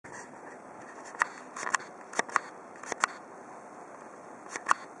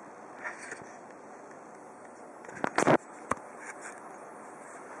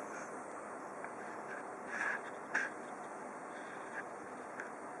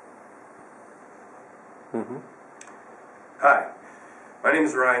Mm-hmm. Hi, my name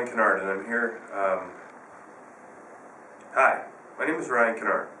is Ryan Kennard, and I'm here. Hi, my name is Ryan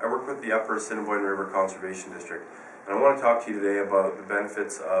Kennard. I work with the Upper Assiniboine River Conservation District, and I want to talk to you today about the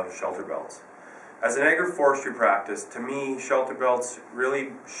benefits of Shelterbelts. As an agroforestry practice, to me, Shelterbelts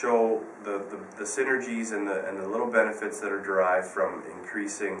really show the synergies and the little benefits that are derived from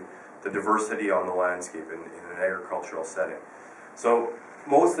increasing the diversity on the landscape in an agricultural setting. So,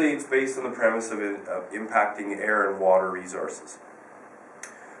 mostly it's based on the premise of impacting air and water resources.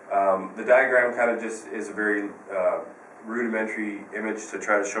 The diagram kind of just is a very rudimentary image to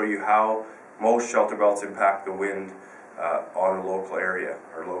try to show you how most Shelterbelts impact the wind on a local area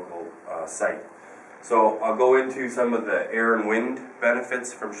or local site. So I'll go into some of the air and wind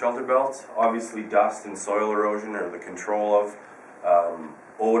benefits from Shelterbelts. Obviously dust and soil erosion or the control of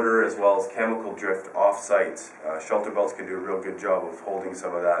odor as well as chemical drift off sites. Shelterbelts can do a real good job of holding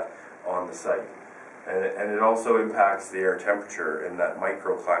some of that on the site. And it also impacts the air temperature in that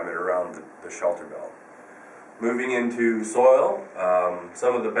microclimate around the Shelterbelt. Moving into soil,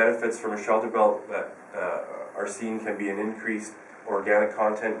 some of the benefits from a Shelterbelt that are seen can be an increased organic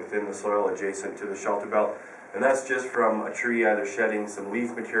content within the soil adjacent to the Shelterbelt, and that's just from a tree either shedding some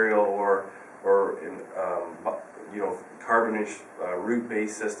leaf material or carbonish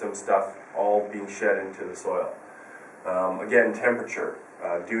root-based system stuff all being shed into the soil. Again, temperature,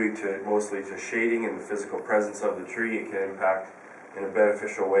 due to mostly to shading and the physical presence of the tree, it can impact in a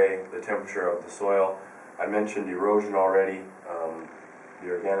beneficial way the temperature of the soil. I mentioned erosion already. The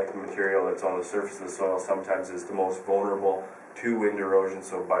organic material that's on the surface of the soil sometimes is the most vulnerable to wind erosion,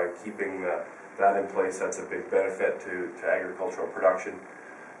 so by keeping that in place, that's a big benefit to agricultural production.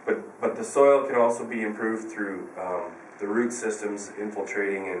 But the soil can also be improved through the root systems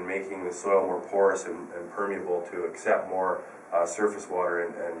infiltrating and making the soil more porous and permeable to accept more surface water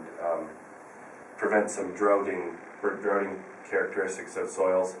and prevent some droughting characteristics of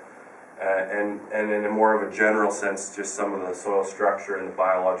soils. And in a more of a general sense, just some of the soil structure and the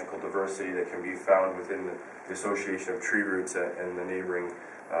biological diversity that can be found within the association of tree roots and the neighboring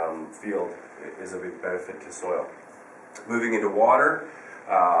field is a big benefit to soil. Moving into water,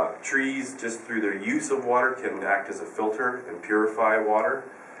 trees, just through their use of water, can act as a filter and purify water,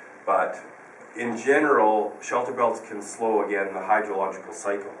 but in general, Shelterbelts can slow, again, the hydrological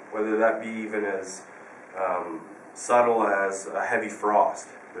cycle, whether that be even as subtle as a heavy frost.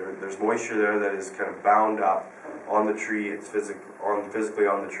 There's moisture there that is kind of bound up on the tree, it's physically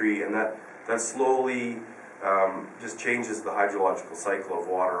on the tree, and that slowly just changes the hydrological cycle of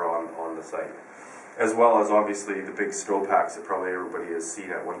water on the site. As well as obviously the big snowpacks that probably everybody has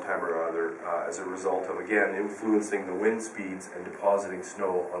seen at one time or other as a result of, again, influencing the wind speeds and depositing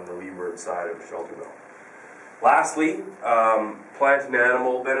snow on the leeward side of the Shelterbelt. Lastly, plant and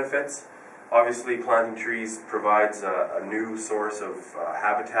animal benefits. Obviously, planting trees provides a new source of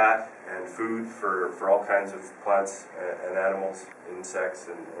habitat and food for all kinds of plants and animals, insects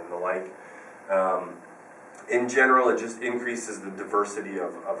and the like. In general, it just increases the diversity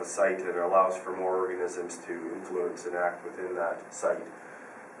of a site and allows for more organisms to influence and act within that site.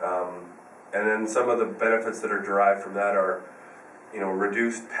 And then some of the benefits that are derived from that are,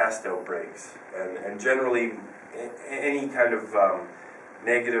 reduced pest outbreaks and generally any kind of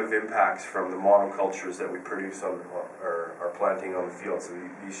negative impacts from the monocultures that we produce or are planting on the field. So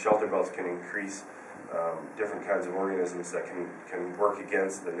these Shelterbelts can increase different kinds of organisms that can work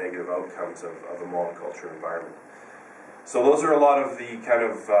against the negative outcomes of a monoculture environment. So those are a lot of the kind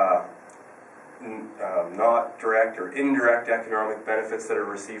of not direct or indirect economic benefits that are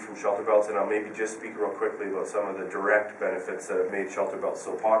received from Shelterbelts, and I'll maybe just speak real quickly about some of the direct benefits that have made Shelterbelts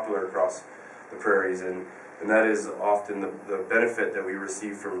so popular across the prairies, and that is often the benefit that we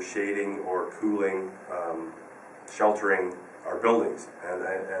receive from shading or cooling, sheltering our buildings, and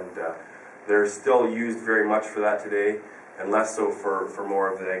they're still used very much for that today, and less so for more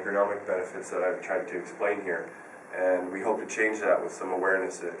of the agronomic benefits that I've tried to explain here. And we hope to change that with some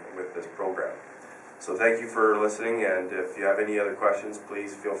awareness with this program. So thank you for listening, and if you have any other questions,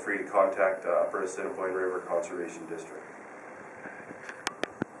 please feel free to contact Upper Assiniboine River Conservation District.